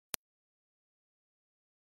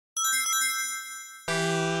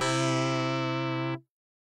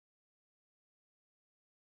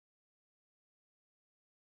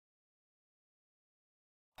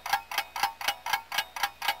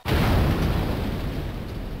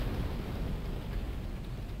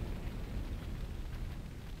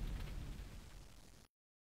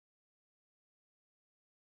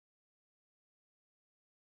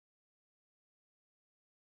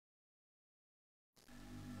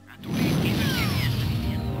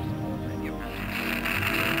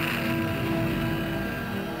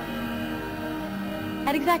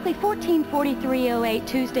At exactly 14:43:08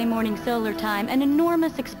 Tuesday morning solar time, an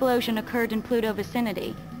enormous explosion occurred in Pluto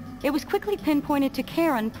vicinity. It was quickly pinpointed to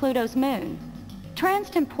Charon, Pluto's moon.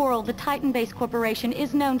 Transtemporal, the Titan-based corporation,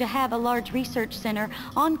 is known to have a large research center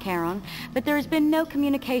on Charon, but there has been no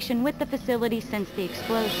communication with the facility since the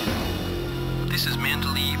explosion. This is men to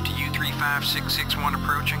leave to U35661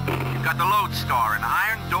 approaching. You've got the Loadstar and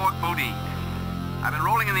Iron Dog Bodine. I've been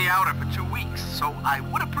rolling in the outer for 2 weeks, so I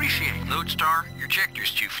would appreciate... Loadstar, your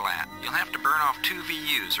ejector's too flat. You'll have to burn off 2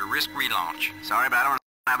 VUs or risk relaunch. Sorry, but I don't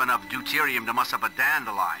have enough deuterium to muss up a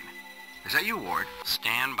dandelion. Is that you, Ward?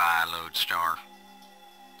 Stand by, Loadstar.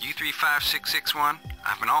 U35661,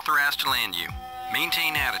 I've been authorized to land you.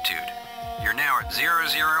 Maintain attitude. You're now at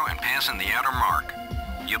 00 and passing the outer mark.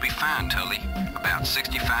 You'll be fine, Tully. About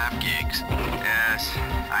 65 gigs. Yes,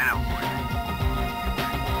 I know, Ward.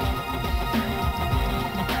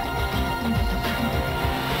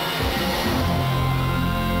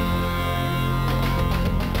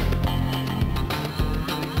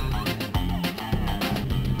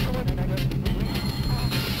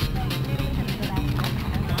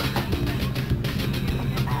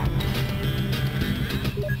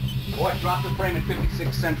 Boy, drop the frame at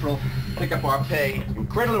 56 Central, pick up our pay, and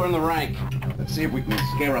cradle her in the rank. Let's see if we can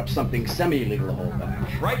scare up something semi-illegal to hold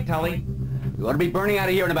back. Right, Tully. We ought to be burning out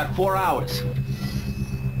of here in about 4 hours.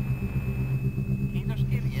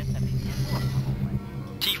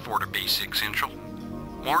 T4 to B6 Central.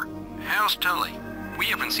 Mort, how's Tully? We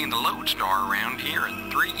haven't seen the Loadstar around here in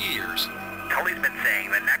 3 years. Tully's been saying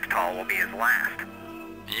the next haul will be his last.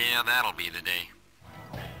 Yeah, that'll be the day.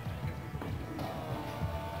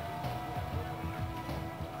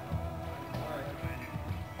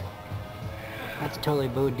 That's Tully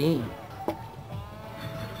Bodine.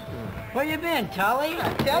 Where you been, Tully?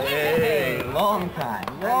 Tully? Hey, long time.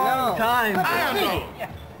 Long time.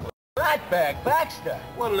 Right back, Baxter.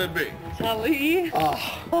 What'll it be? Tully.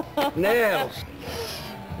 Oh, nails.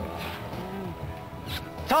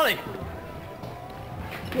 Tully!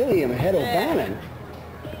 William Head O'Bannon.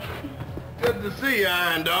 Good to see you,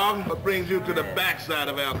 Iron Dog. What brings you to the backside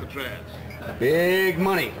of Alcatraz? Big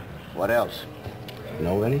money. What else?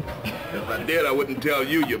 Know any? If I did, I wouldn't tell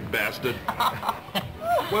you, you bastard.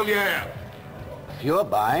 What'll you have? If you're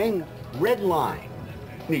buying, red line.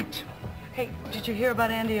 Neat. Hey, did you hear about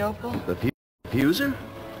Andy Opal? The fuser?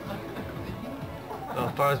 Well,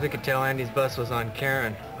 as far as we could tell, Andy's bus was on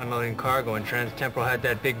Charon, unloading cargo, and Transtemporal had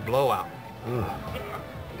that big blowout. Oh,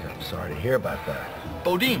 yeah, I'm sorry to hear about that.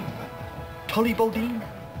 Bodine. Tully Bodine?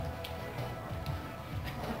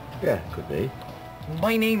 Yeah, could be.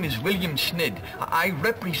 My name is William Snid. I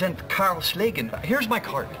represent Carl Slagan. Here's my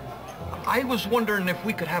card. I was wondering if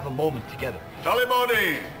we could have a moment together. Tully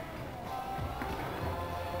Bodine!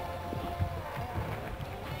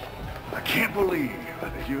 I can't believe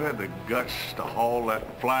that you had the guts to haul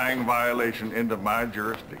that flying violation into my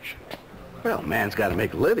jurisdiction. Well, man's got to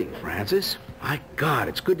make a living, Francis. My God,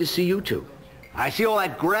 it's good to see you two. I see all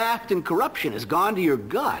that graft and corruption has gone to your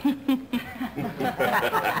gut.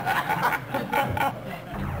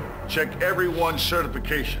 Check everyone's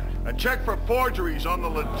certification and check for forgeries on the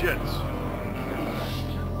legits.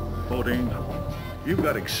 Bodine, you've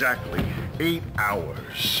got exactly 8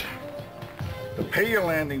 hours to pay your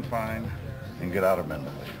landing fine and get out of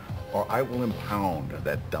Mendeley, or I will impound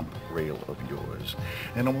that dump rail of yours,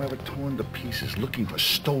 and I'll have it torn to pieces looking for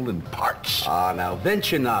stolen parts. Ah, now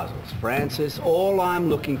vent your nozzles, Francis. All I'm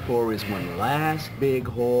looking for is one last big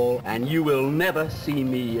haul, and you will never see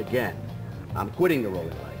me again. I'm quitting the rolling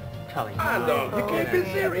light. Tully. I know, you can't be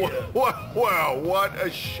serious. Well, what a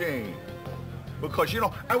shame. Because, you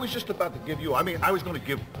know, I was just about to give you, I was going to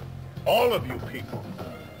give all of you people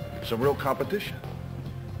some real competition.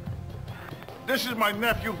 This is my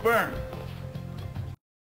nephew, Vern.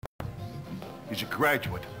 He's a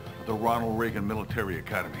graduate of the Ronald Reagan Military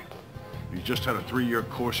Academy. He just had a 3-year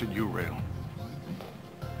course at URail.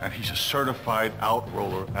 And he's a certified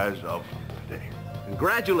outroller as of today.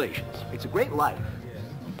 Congratulations. It's a great life.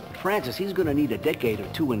 But Francis, he's going to need a decade or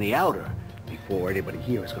 2 in the outer before anybody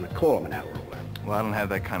here is going to call him an outroller. Well, I don't have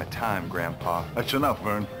that kind of time, Grandpa. That's enough,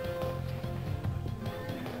 Vern.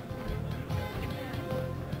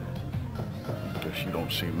 Guess you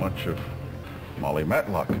don't see much of Molly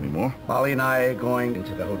Matlock anymore. Molly and I are going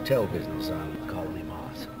into the hotel business on Colony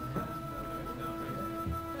Moss.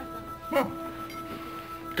 Well,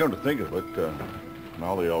 come to think of it,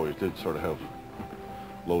 Molly always did sort of have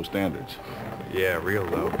low standards. Yeah, real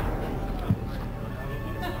low.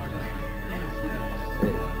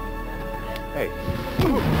 Hey.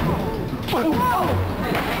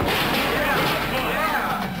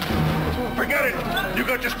 Forget it! You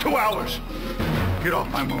got just 2 hours. Get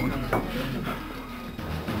off my moon.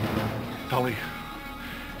 Tully,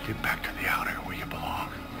 get back to the outer where you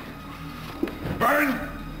belong. Burn!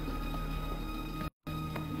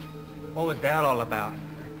 What was that all about?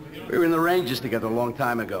 We were in the ranges together a long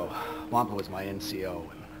time ago. Wampa was my NCO.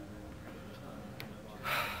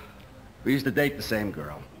 We used to date the same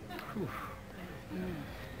girl.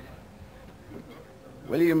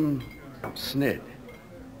 William Snid.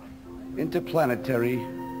 Interplanetary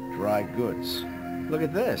Dry Goods. Look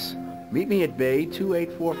at this. Meet me at Bay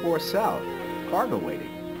 2844 South. Cargo waiting.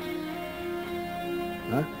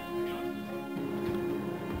 Huh?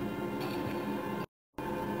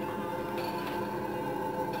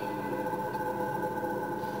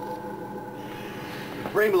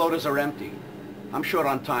 Frame loaders are empty. I'm short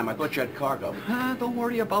on time. I thought you had cargo. Don't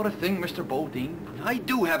worry about a thing, Mr. Bodine. I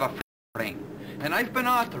do have a frame, and I've been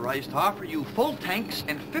authorized to offer you full tanks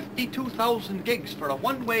and 52,000 gigs for a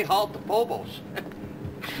one-way haul to Phobos.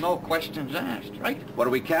 No questions asked, right? What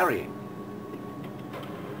are we carrying?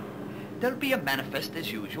 There'll be a manifest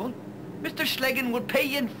as usual. Mr. Schlegin will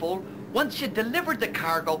pay in full once you deliver the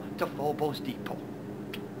cargo to Phobos Depot.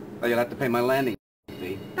 Oh, you'll have to pay my landing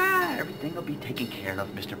fee. Everything will be taken care of,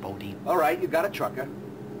 Mr. Bodine. All right, you got a trucker.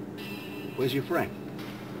 Where's your frame?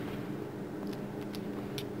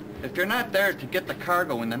 If you're not there to get the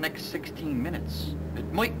cargo in the next 16 minutes,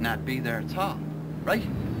 it might not be there at all, right?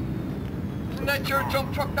 Isn't that your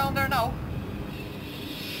jump truck down there now?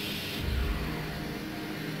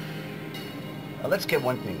 Now, let's get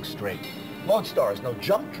one thing straight. Loadstar is no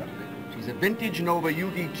jump truck. She's a vintage Nova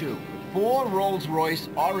UD2 with 4 Rolls-Royce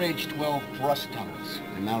RH-12 thrust tunnels.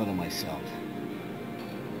 I mounted them myself.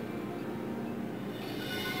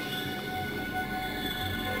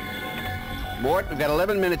 Mort, we've got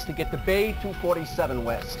 11 minutes to get to Bay 247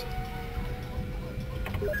 West.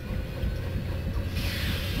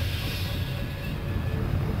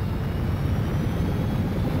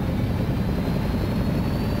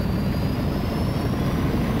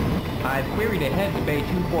 I've queried ahead to Bay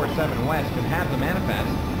 247 West and have the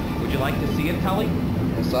manifest. Would you like to see it, Tully?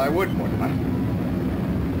 Yes, I would, Mortimer.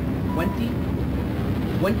 20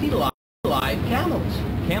 live camels.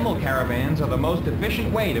 Camel caravans are the most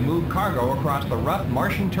efficient way to move cargo across the rough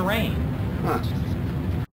Martian terrain. Huh.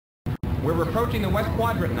 We're approaching the west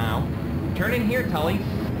quadrant now. Turn in here, Tully.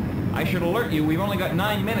 I should alert you we've only got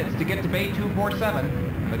 9 minutes to get to Bay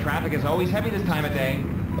 247. The traffic is always heavy this time of day.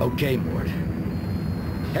 Okay, Mort.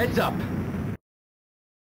 Heads up.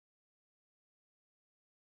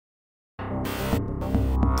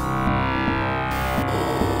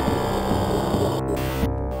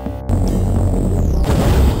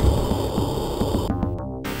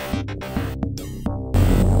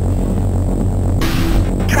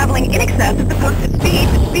 Traveling in excess of the posted speed.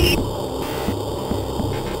 In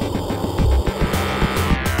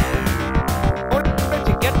order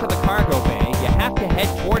to get to the cargo bay, you have to head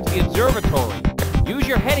towards the observatory. Use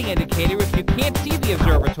your heading indicator if you can't see the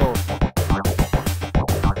observatory.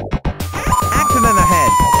 Accident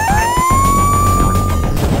ahead.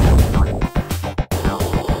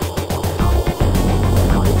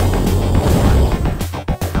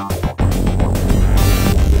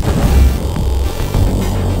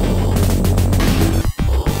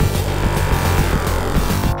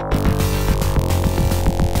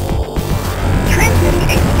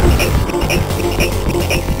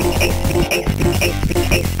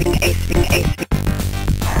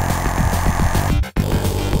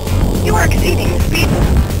 You are exceeding the speed.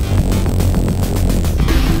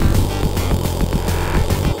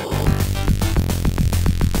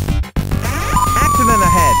 Accident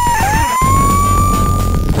ahead.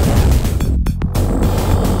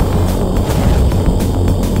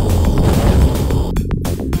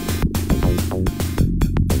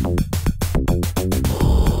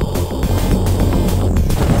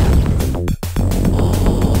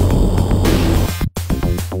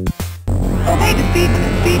 Obey the speed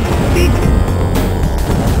limit.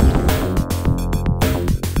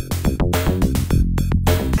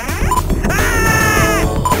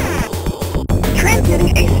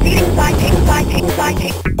 Transmitting a speeding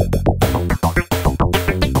sighting.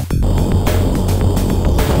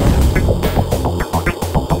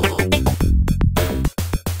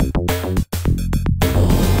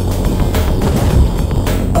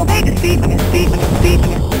 Obey the speed limit.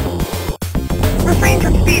 Refrain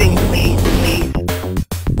from speeding, please.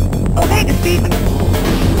 Obey the speed limit.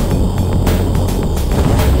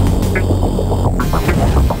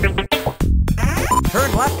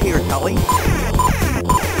 Turn left here, Tully.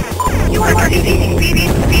 You are exceeding speed.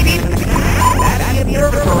 That's the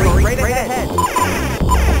observatory straight ahead.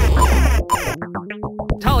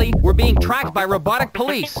 Tully, we're being being tracked by robotic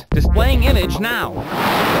police. Displaying image now.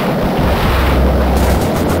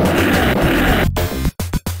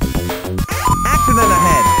 Accident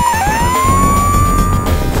ahead.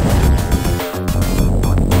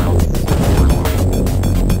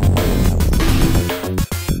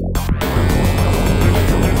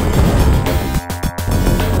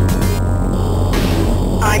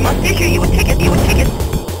 I must issue you a ticket,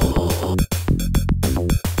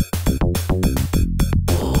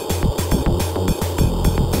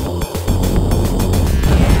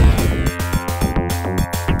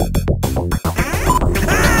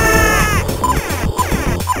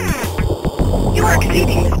 You are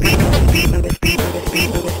exceeding the speed limit, speed limit, speed limit, speed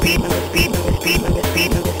limit, speed limit, speed limit, speed limit,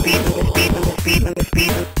 speed limit, speed limit, speed limit, speed limit,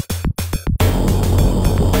 speed limit.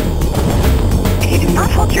 If you do not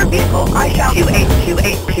halt your vehicle, I shall 28.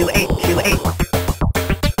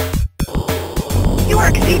 You are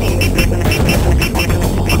exceeding the speed limit, speed limit, speed limit,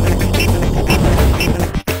 speed limit, speed limit, speed limit, speed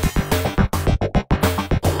limit.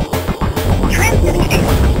 Transmitting a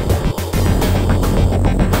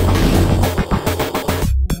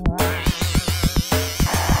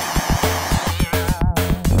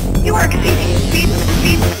You are exceeding the speed limit,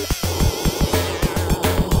 speed limit.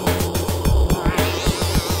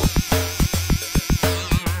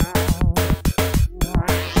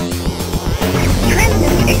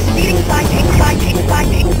 Transmitting a speeding side.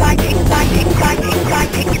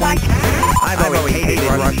 I've always hated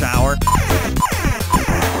rush hour.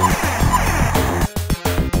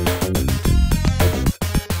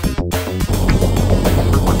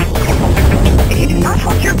 If you do not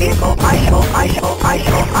halt your vehicle, I shall.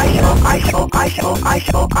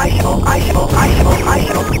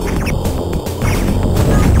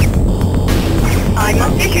 I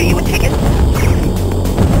must issue you a ticket.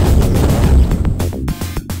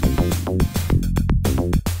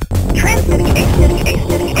 Transmitting a.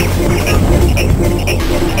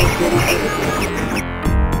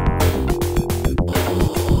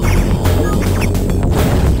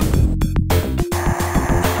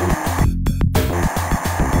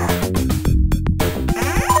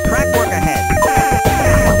 Track work ahead.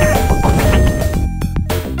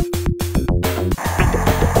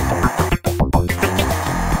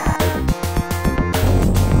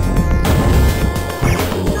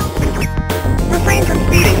 Refrain from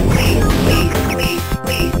speeding, please.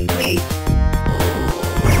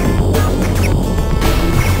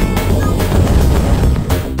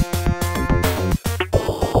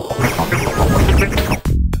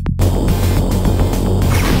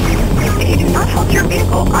 If you do not halt your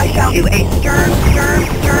vehicle, I shall do a stern.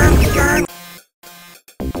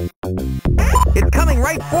 It's coming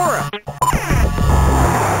right for us.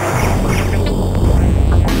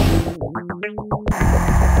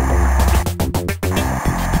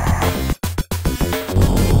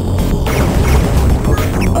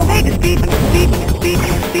 Obey the speed limit,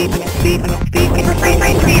 refrain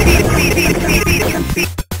from speed.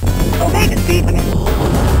 Obey the speed limit.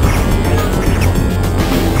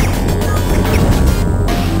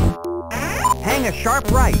 Hang a sharp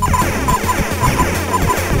right.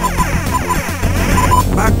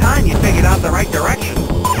 About time you figured out the right direction.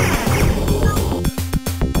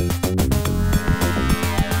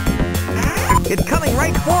 It's coming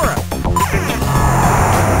right for us.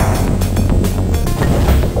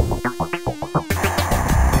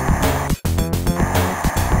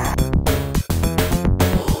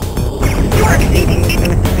 You are exceeding speed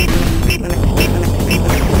limit.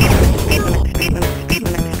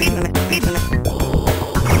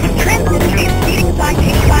 Transmitting a speeding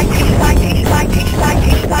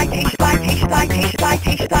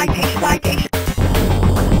citation.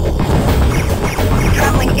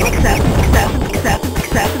 Traveling in excess.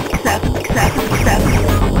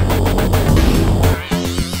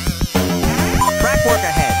 Track work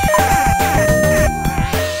ahead.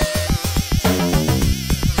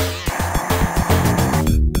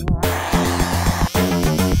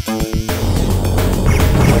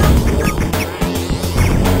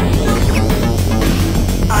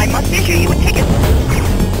 I must issue you a ticket.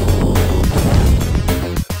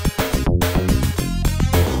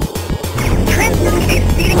 Transmitting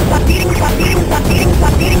a speeding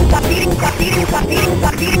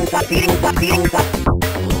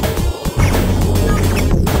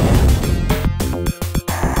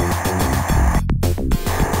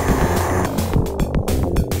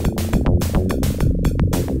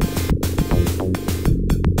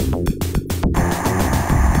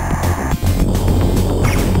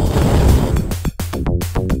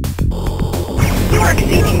You are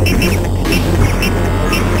exceeding the speed limit.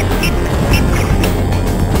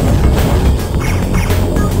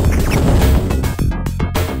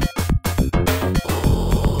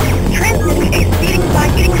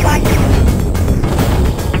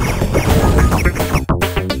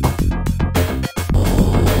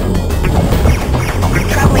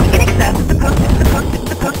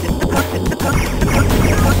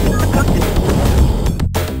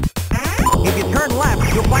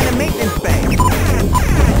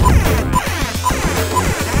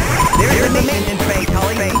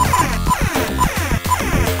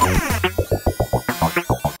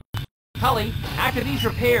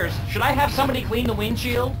 needs repairs. Should I have somebody clean the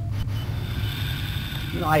windshield?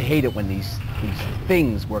 You know, I hate it when these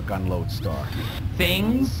things work on Loadstar.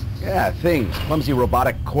 Things? Yeah, things. Clumsy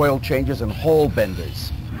robotic coil changes and hole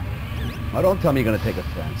benders. Now don't tell me you're gonna take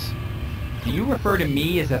offense. Do you refer to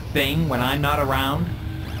me as a thing when I'm not around?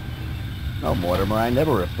 No, Mortimer, I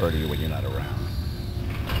never refer to you when you're not around.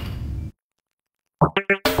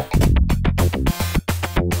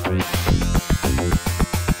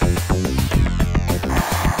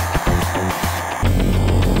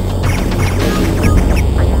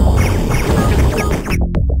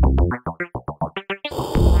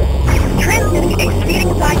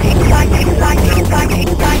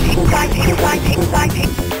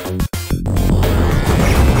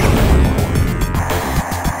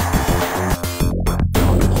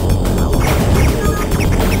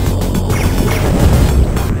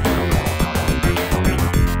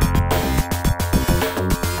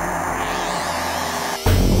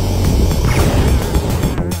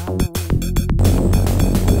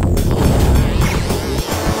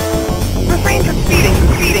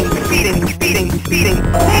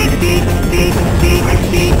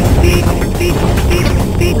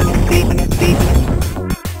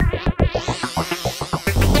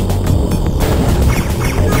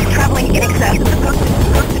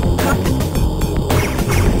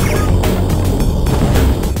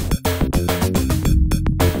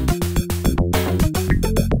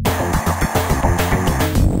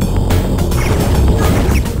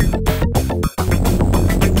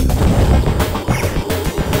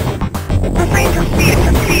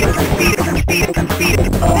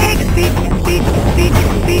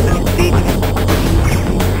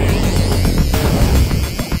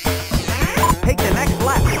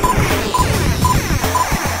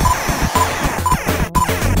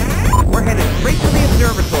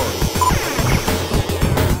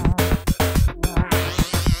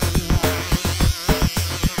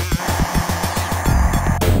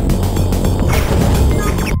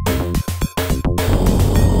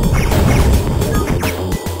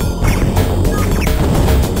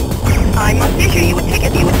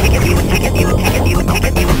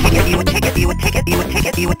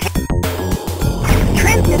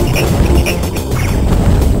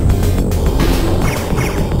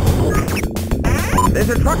 There's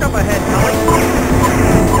a truck up ahead, Tully.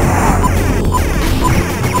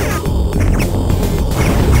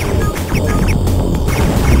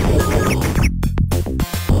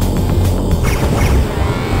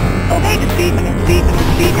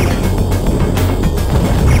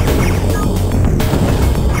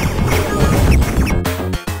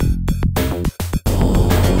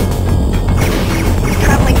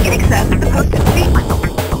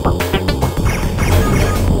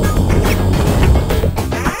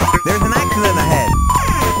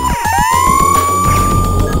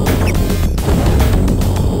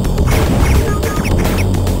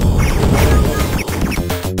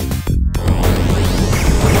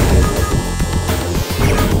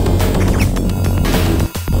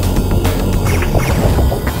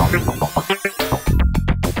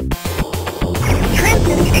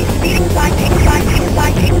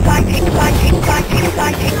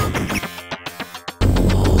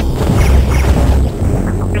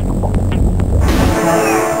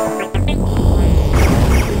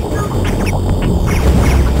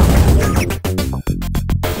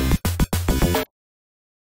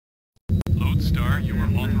 Loadstar, you are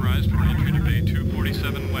authorized for entry to Bay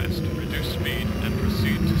 247 West. Reduce speed and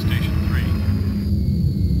proceed to Station 3.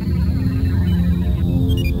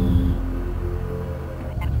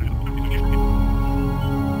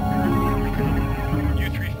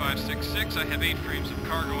 U-3566, I have 8 frames of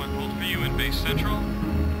cargo on hold for you in Base Central,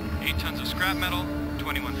 8 tons of scrap metal,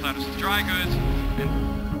 21 platters of dry goods, and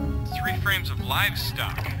 3 frames of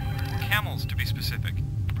livestock. Camels, to be specific.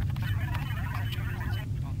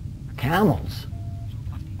 Camels?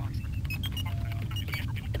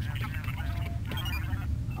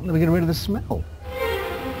 How do we get rid of the smell?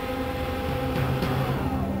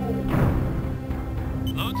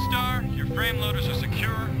 Loadstar, your frame loaders are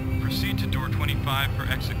secure. Proceed to door 25 for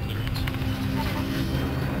exit clearance.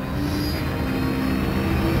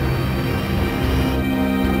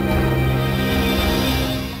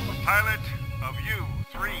 Pilot of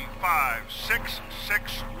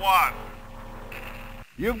U-35661.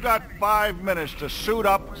 You've got 5 minutes to suit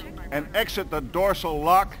up and exit the dorsal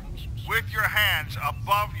lock with your hands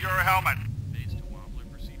above your helmet.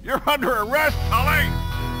 You're under arrest, Tully!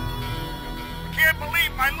 I can't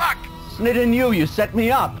believe my luck! Snit in you, you set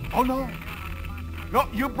me up. Oh, no. No,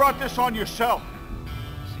 you brought this on yourself.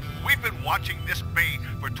 We've been watching this bay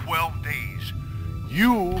for 12 days.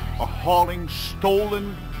 You are hauling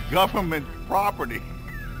stolen government property.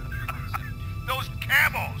 Those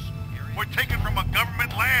camels were taken from a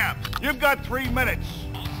government lab. You've got 3 minutes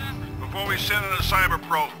before we send in a cyber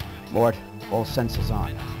probe. Mort, all sensors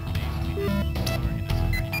on.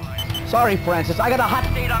 Sorry, Francis, I got a hot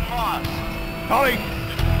date on Mars. Tully!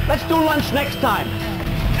 Let's do lunch next time.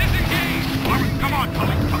 Disengage! Come on,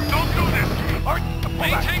 Tully. Don't do this. All right,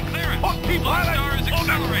 Maintain clearance. Loadstar is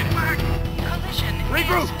accelerating. Collision.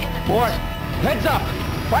 Regroup. Mort, heads up.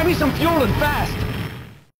 Buy me some fuel and fast.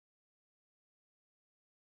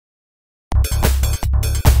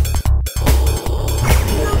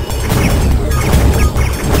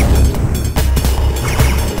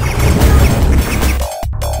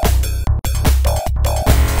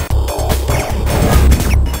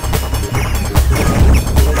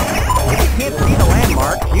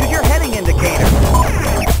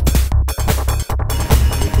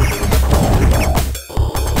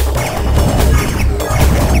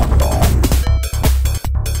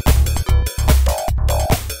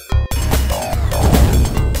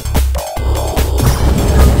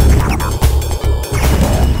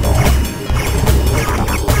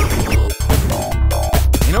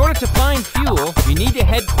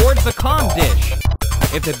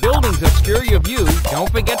 If the buildings obscure your view, don't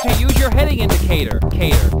forget to use your heading indicator.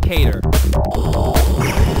 Cater.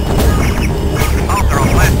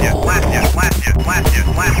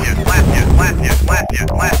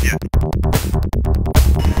 Blast you.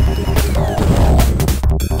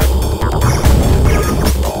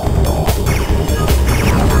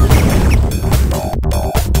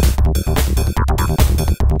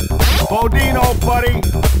 Bodine, old buddy,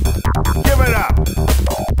 give it up.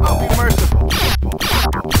 I'll be merciful.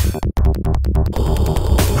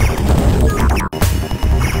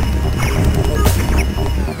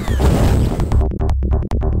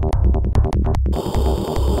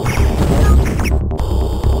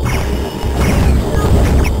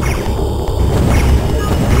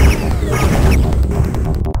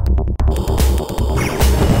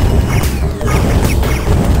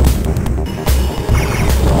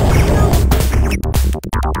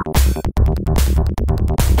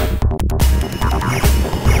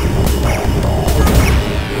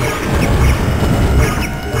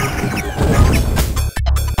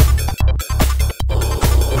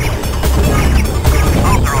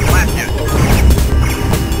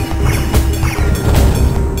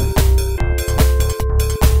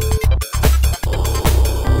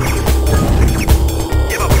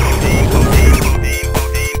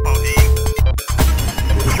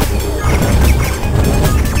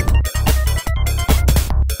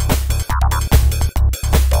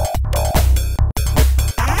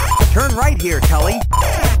 Turn right here, Tully.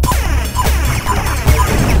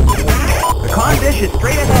 The con dish is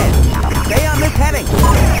straight ahead. Stay on this heading.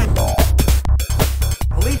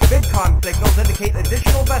 Police VidCon signals indicate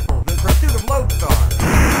additional vessels in pursuit of Loadstar.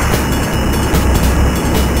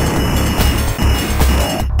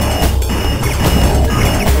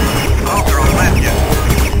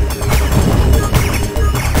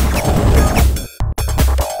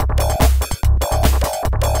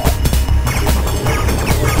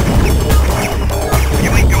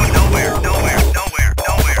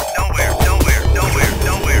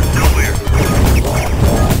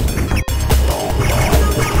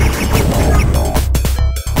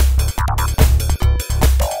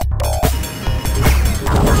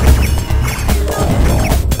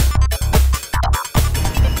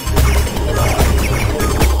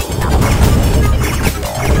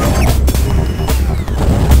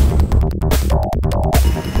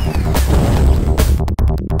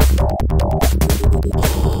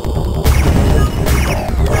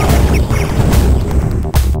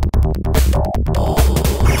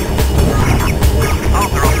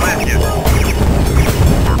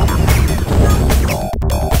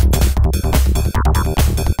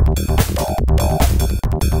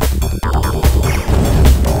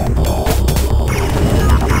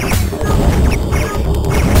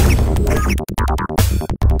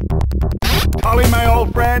 Tully, my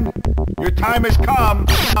old friend, your time has come.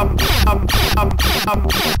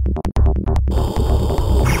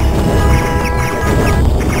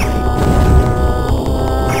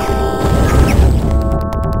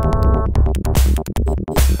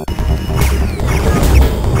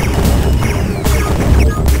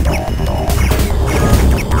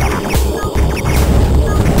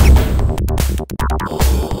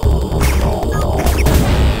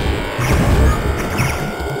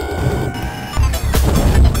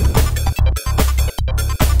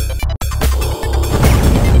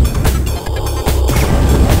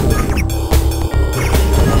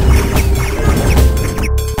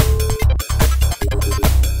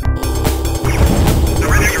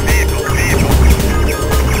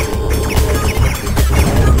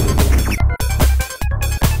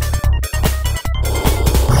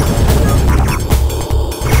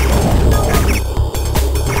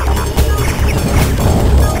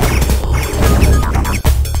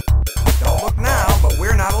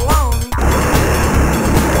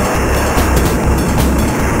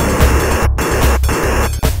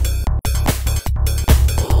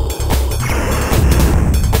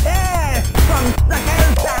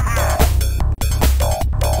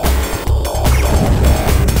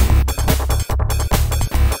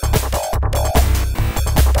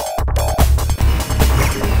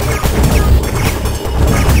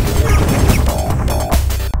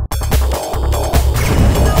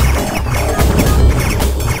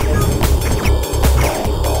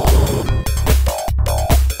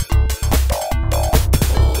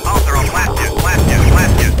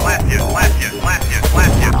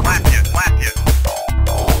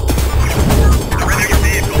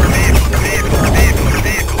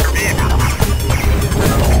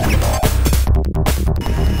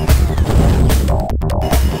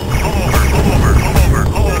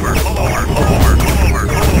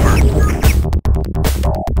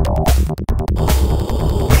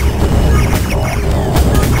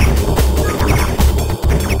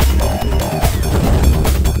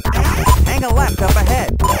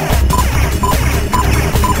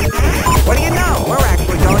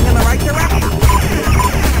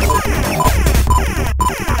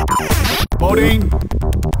 Bodine,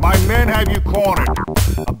 my men have you cornered.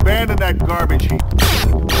 Abandon that garbage heap.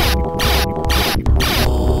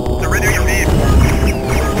 Surrender your vehicle.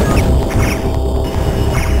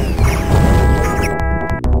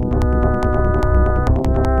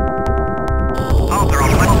 Oh, they're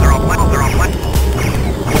on left, they're on left, they're on left.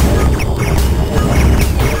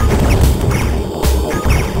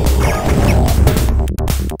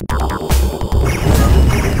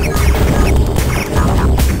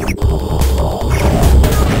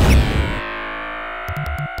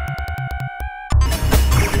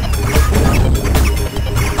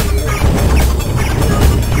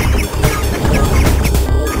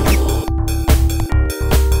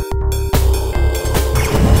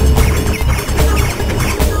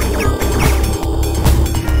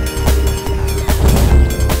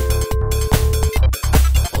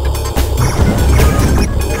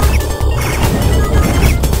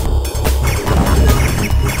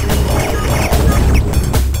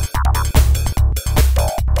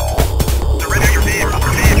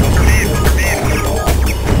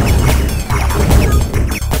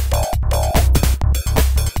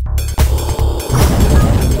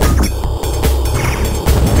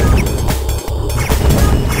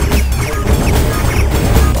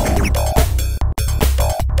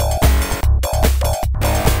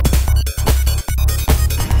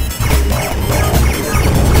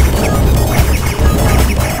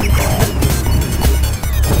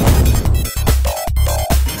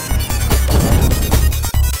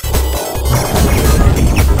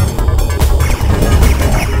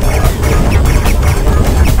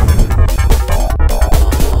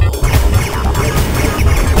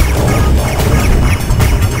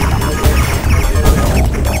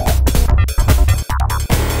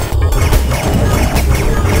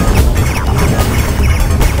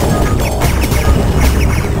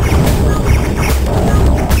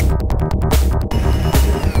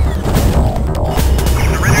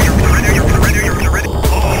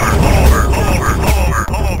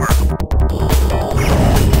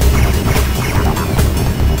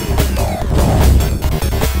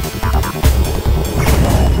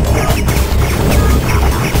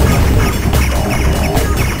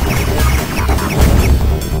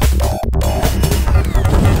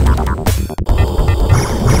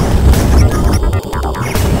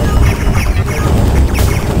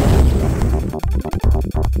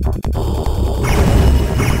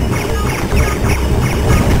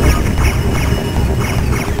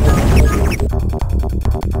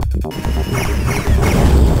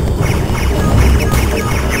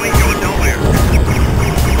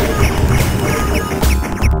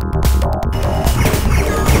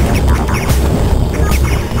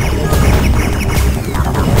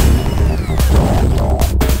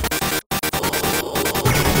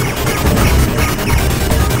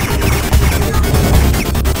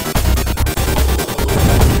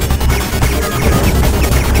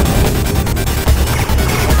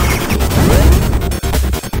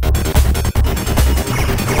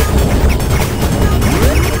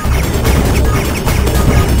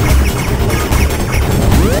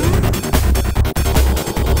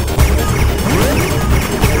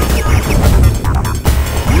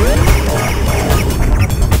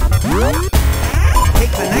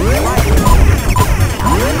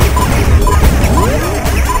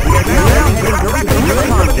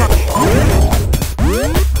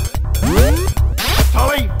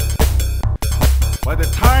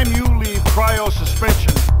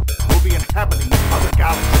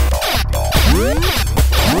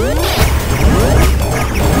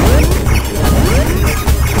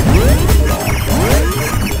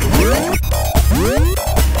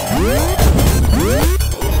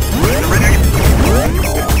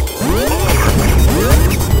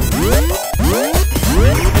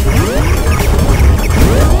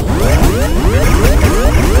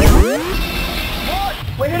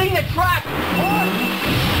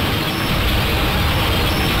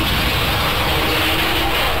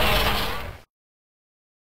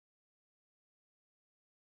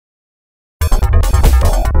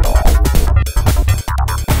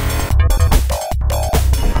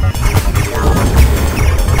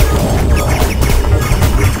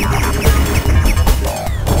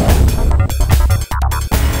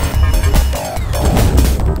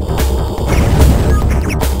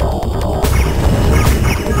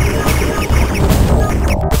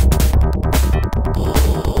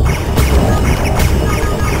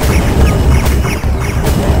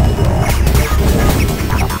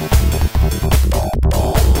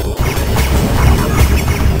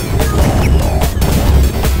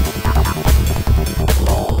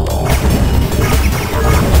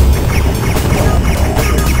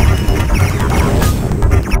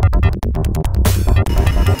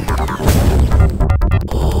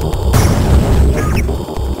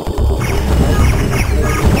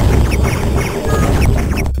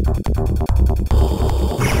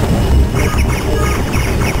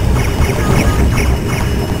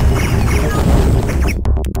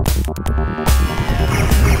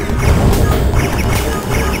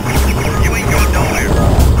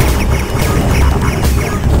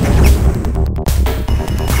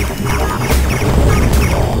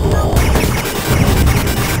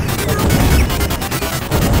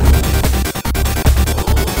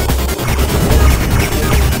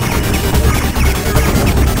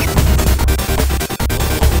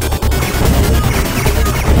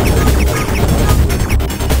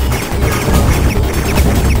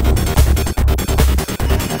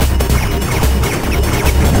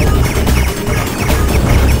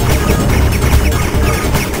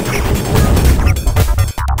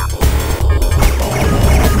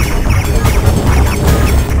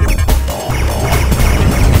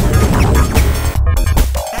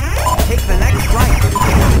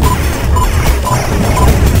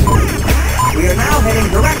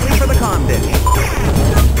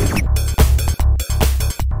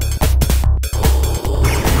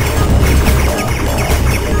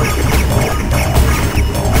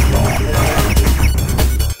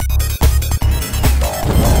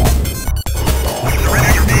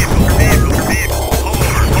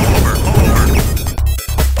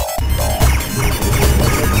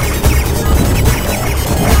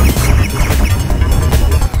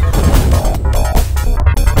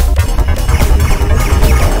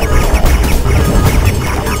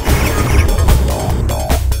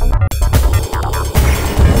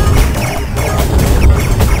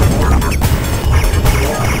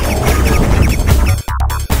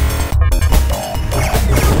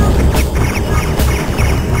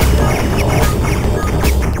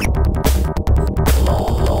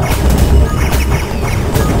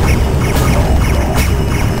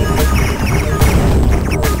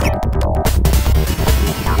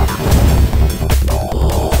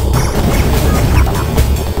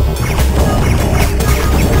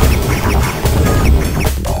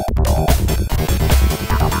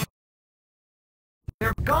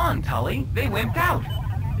 Tully. They wimped out.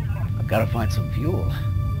 I've got to find some fuel.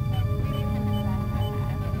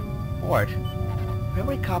 Mort,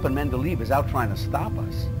 every cop in Mendeleev is out trying to stop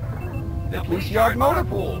us. The police yard motor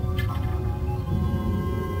pool.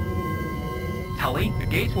 Tully, the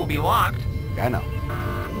gates will be locked. I know.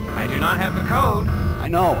 I do not have the code. I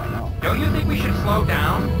know. Don't you think we should slow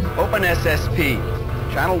down? Open SSP.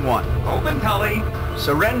 Channel 1. Open, Tully.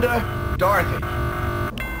 Surrender, Dorothy.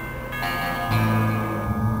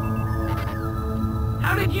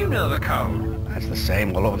 How did you know the code? That's the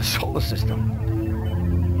same all over the solar system.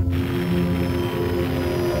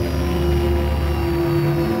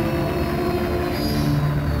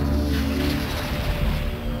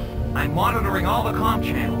 I'm monitoring all the comm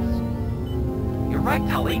channels. You're right,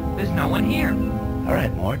 Tully. There's no one here. All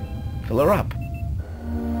right, Mort. Fill her up.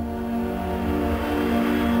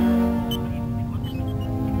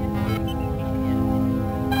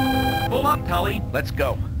 Pull up, Tully. Let's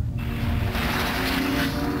go.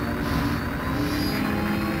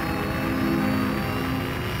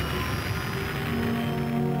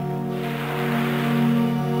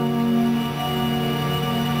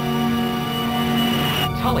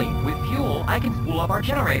 Tully, with fuel, I can spool up our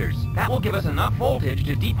generators. That will give us enough voltage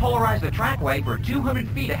to depolarize the trackway for 200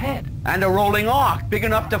 feet ahead. And a rolling arc big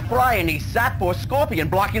enough to fry any sap or scorpion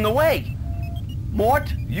blocking the way.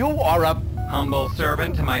 Mort, you are a... humble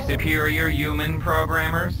servant to my superior human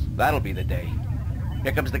programmers. That'll be the day.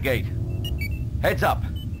 Here comes the gate. Heads up.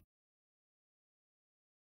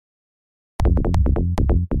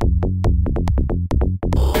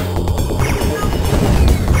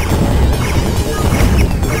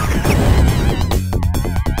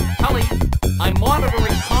 Tully, I'm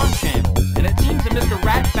monitoring comm channels, and it seems that Mr.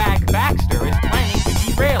 Ratbag Baxter is planning to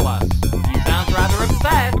derail us. He sounds rather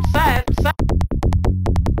upset.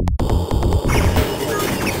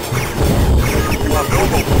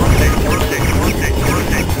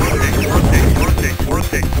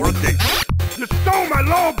 You stole my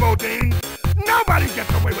load, Bodine! Nobody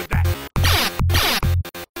gets away with that!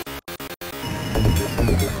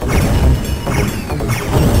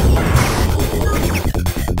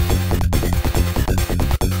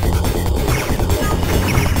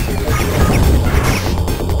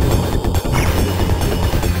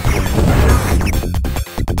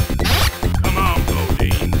 Come on,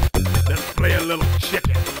 Bodine. Let's play a little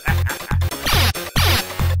chicken.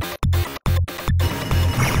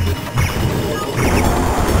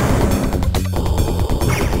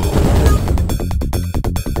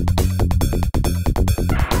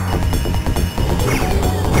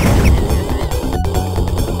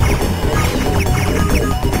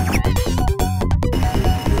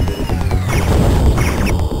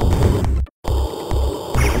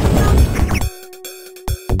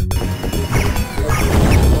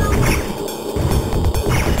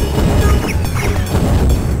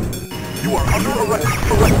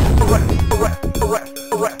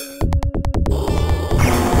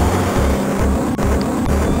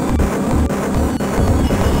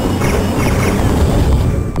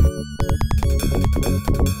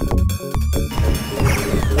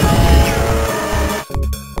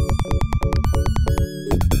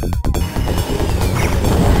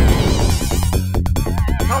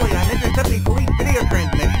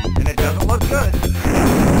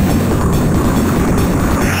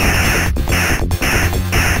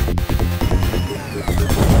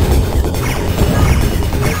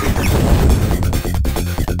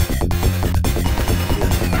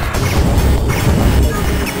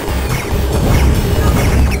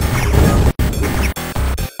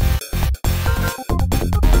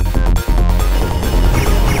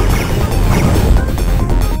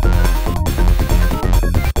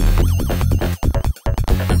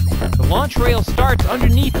 Launch rail starts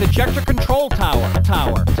underneath the ejector control tower.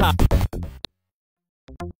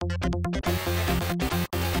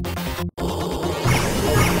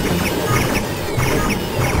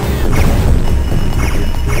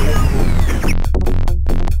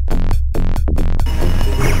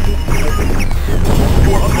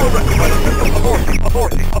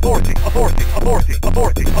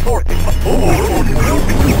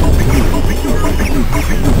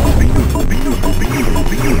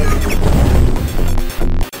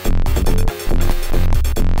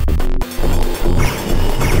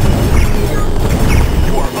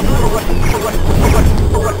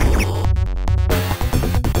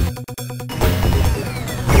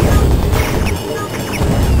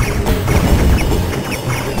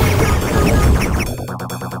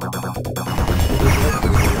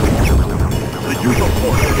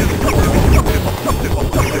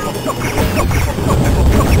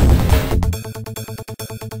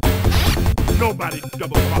 Nobody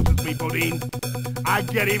double crosses me, Bodine. I'd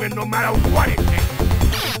get even no matter what it takes.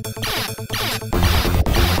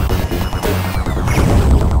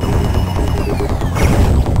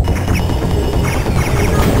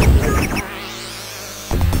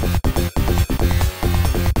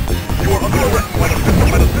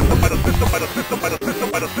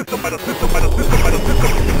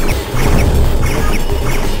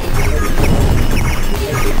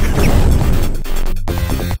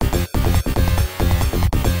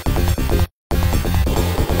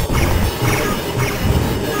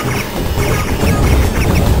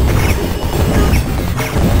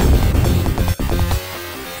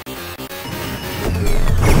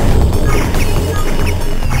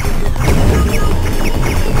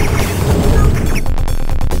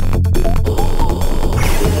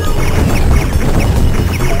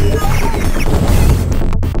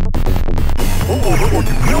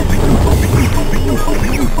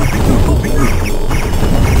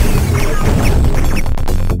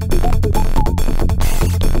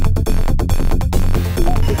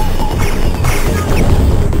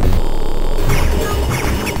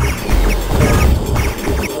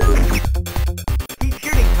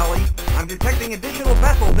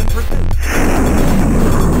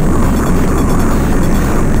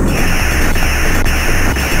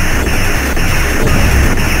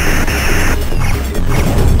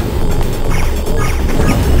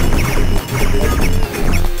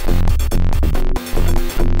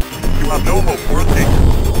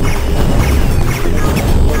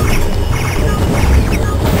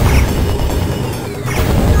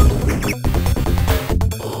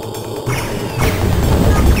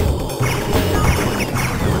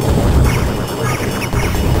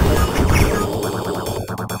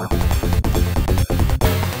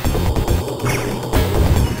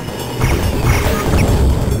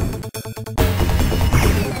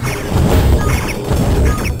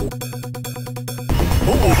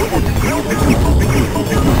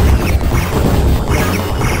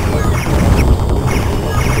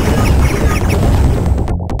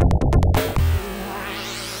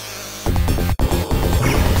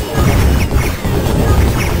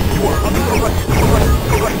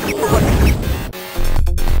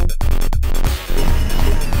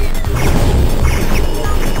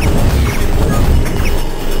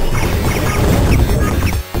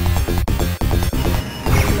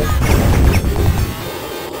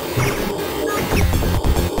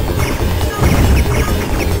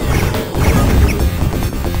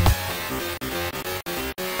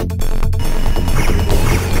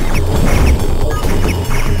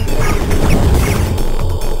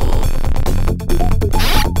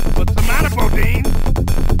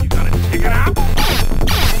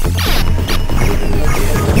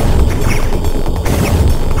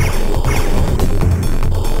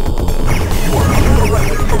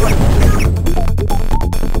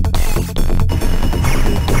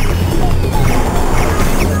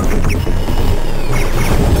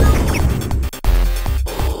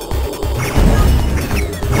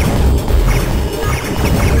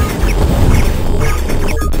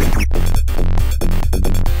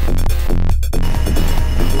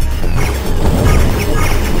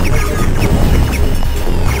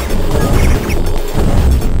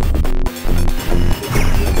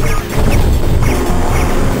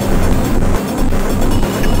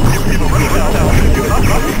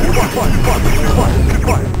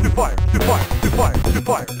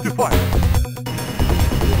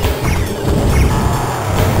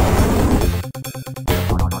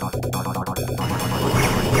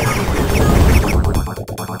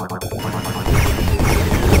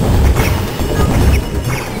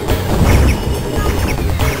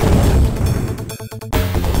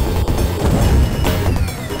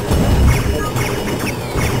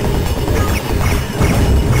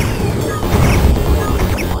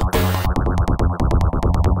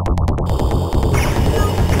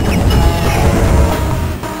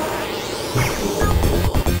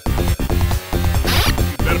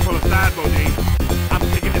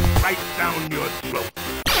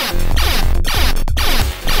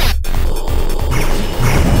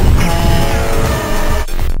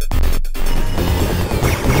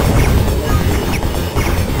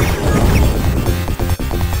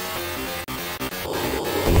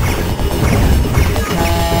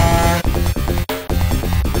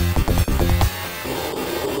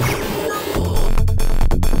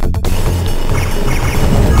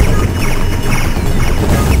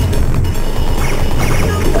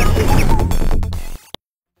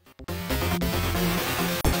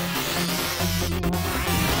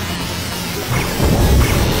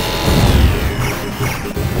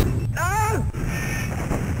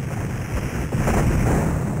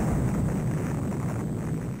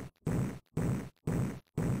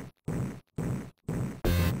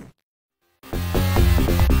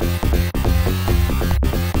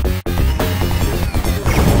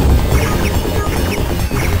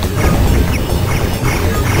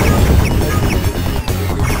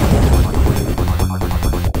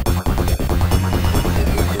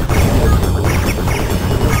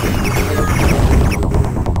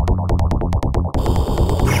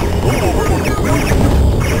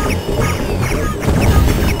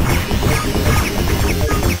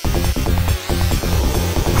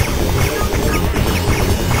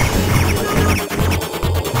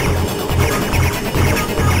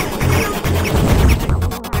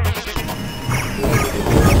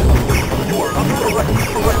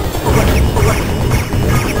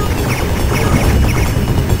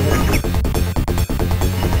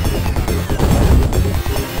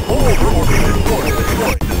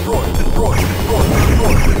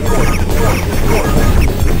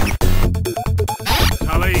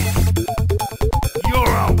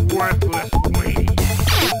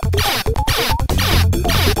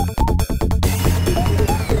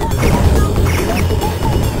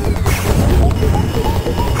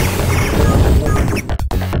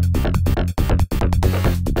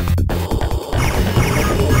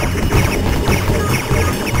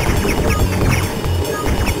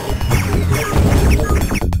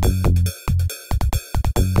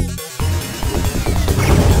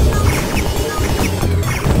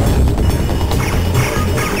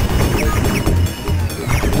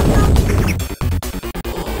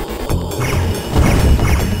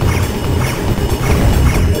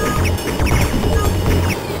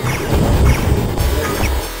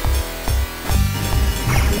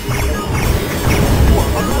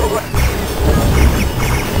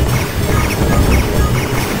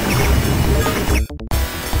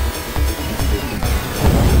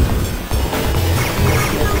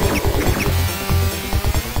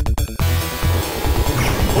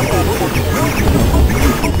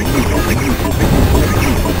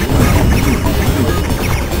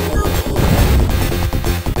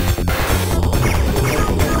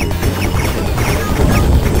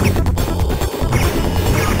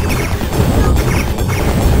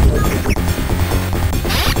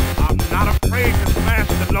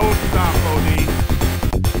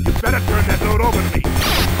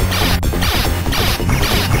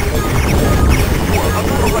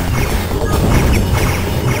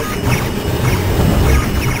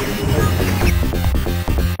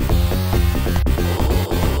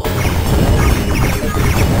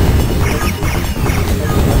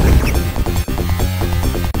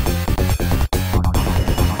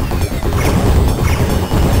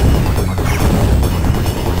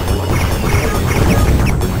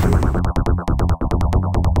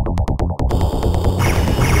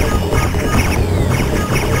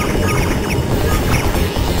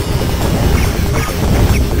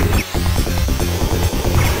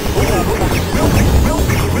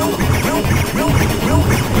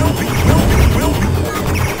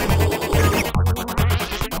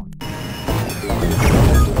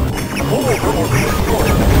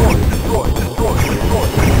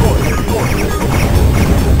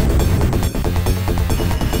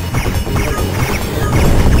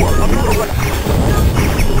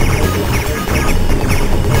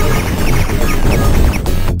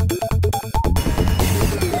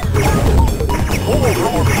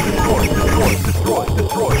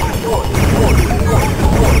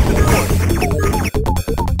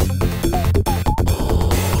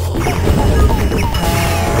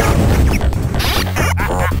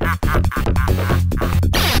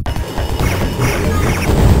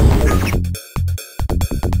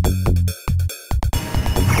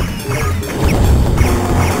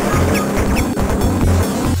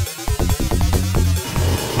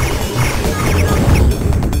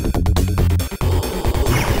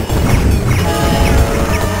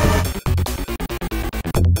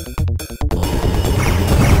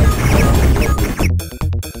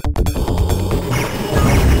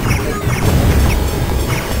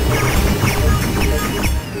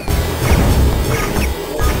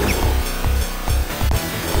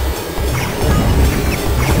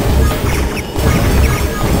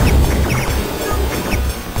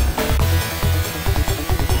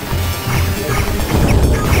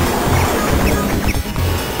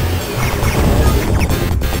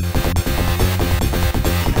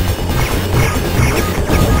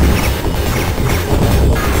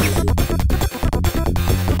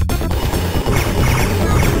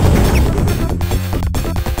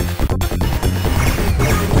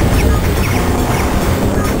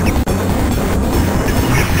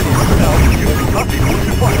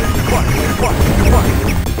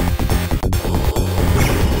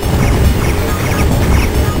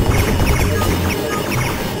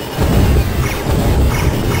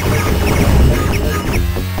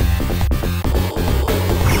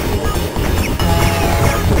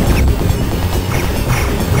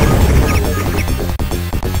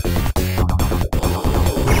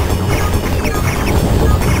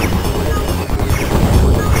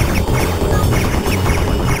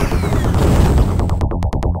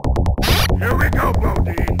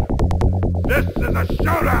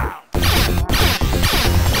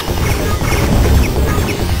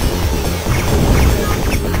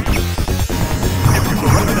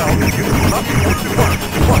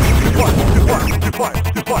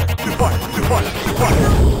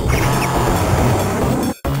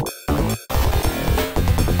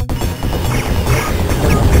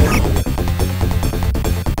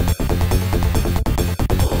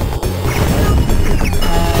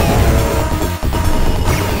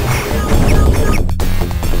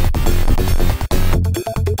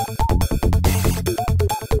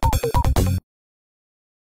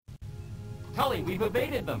 Tully, we've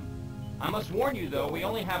evaded them. I must warn you, though, we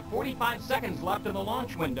only have 45 seconds left in the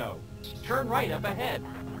launch window. Turn right up ahead.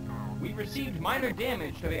 We received minor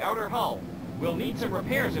damage to the outer hull. We'll need some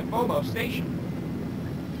repairs at Phobos Station.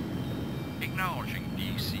 Acknowledging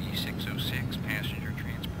DC-606 passenger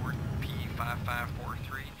transport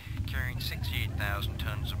P-5543 carrying 68,000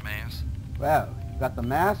 tons of mass. Well, you got the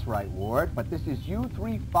mass right, Ward, but this is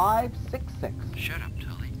U-3566. Shut up,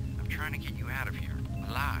 Tully. I'm trying to get you out of here,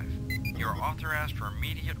 alive. You're authorized for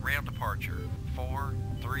immediate rail departure. 4,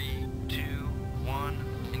 3, 2, 1,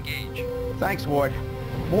 engage. Thanks, Ward.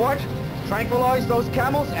 Ward, tranquilize those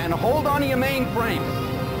camels and hold on to your mainframe.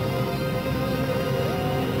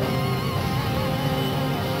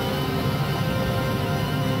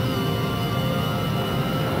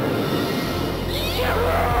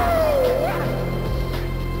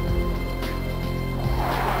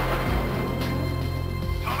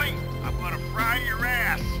 Tully, I'm gonna fry your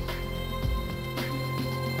ass.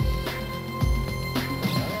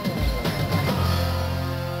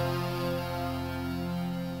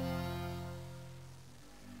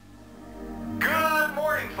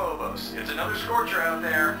 Phobos. It's another scorcher out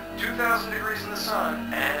there, 2,000 degrees in the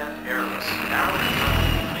sun, and airless. Now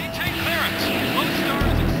maintain clearance.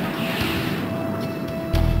 Loadstar is